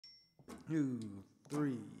2,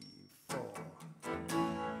 3, 4.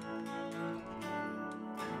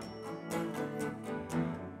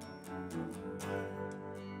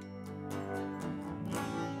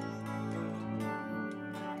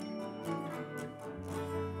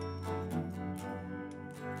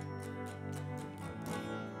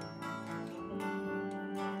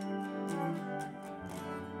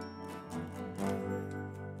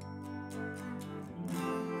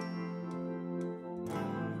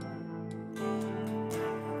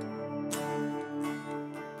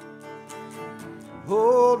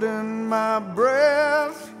 Holding my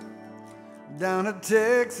breath down a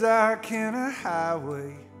Texarkana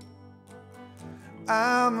highway.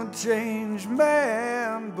 I'm a changed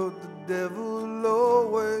man, but the devil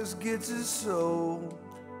always gets his soul.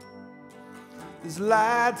 There's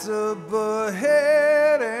lights up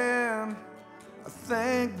ahead and I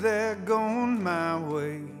think they're going my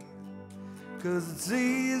way, 'cause it's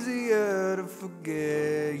easier to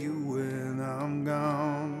forget you when I'm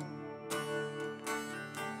gone.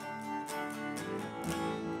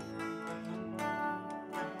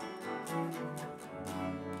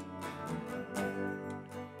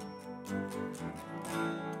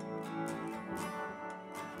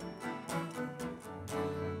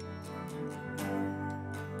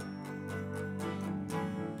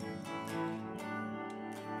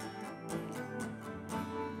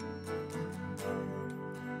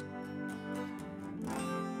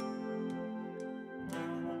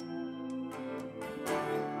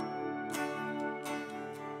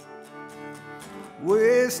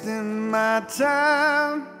 Wasting my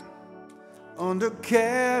time under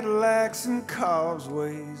Cadillacs and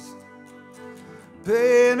causeways,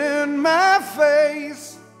 painting my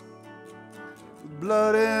face with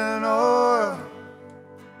blood and oil.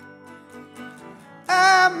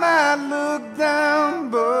 I might look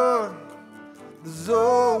down, but there's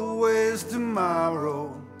always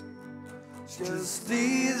tomorrow. It's just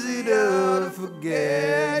easy to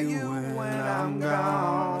forget you when I'm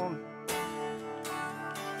gone.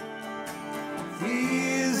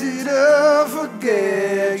 Easy to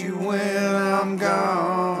forget you when I'm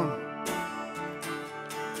gone.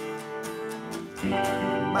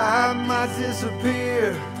 I might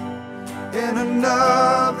disappear in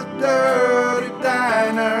another dirty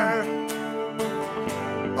diner,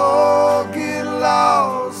 or get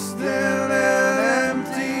lost in an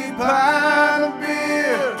empty pint of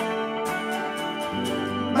beer.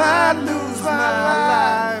 Might lose my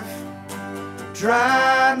life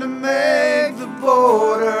trying to make the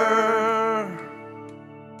border.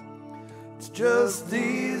 It's just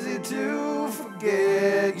easy to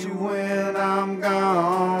forget you when I'm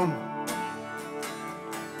gone.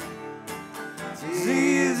 It's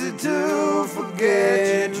easy to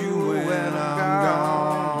forget you when I'm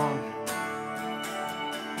gone.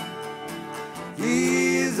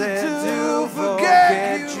 Easy to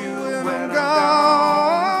forget you when I'm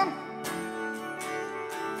gone.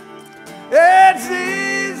 It's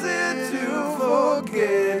easy to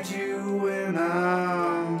forget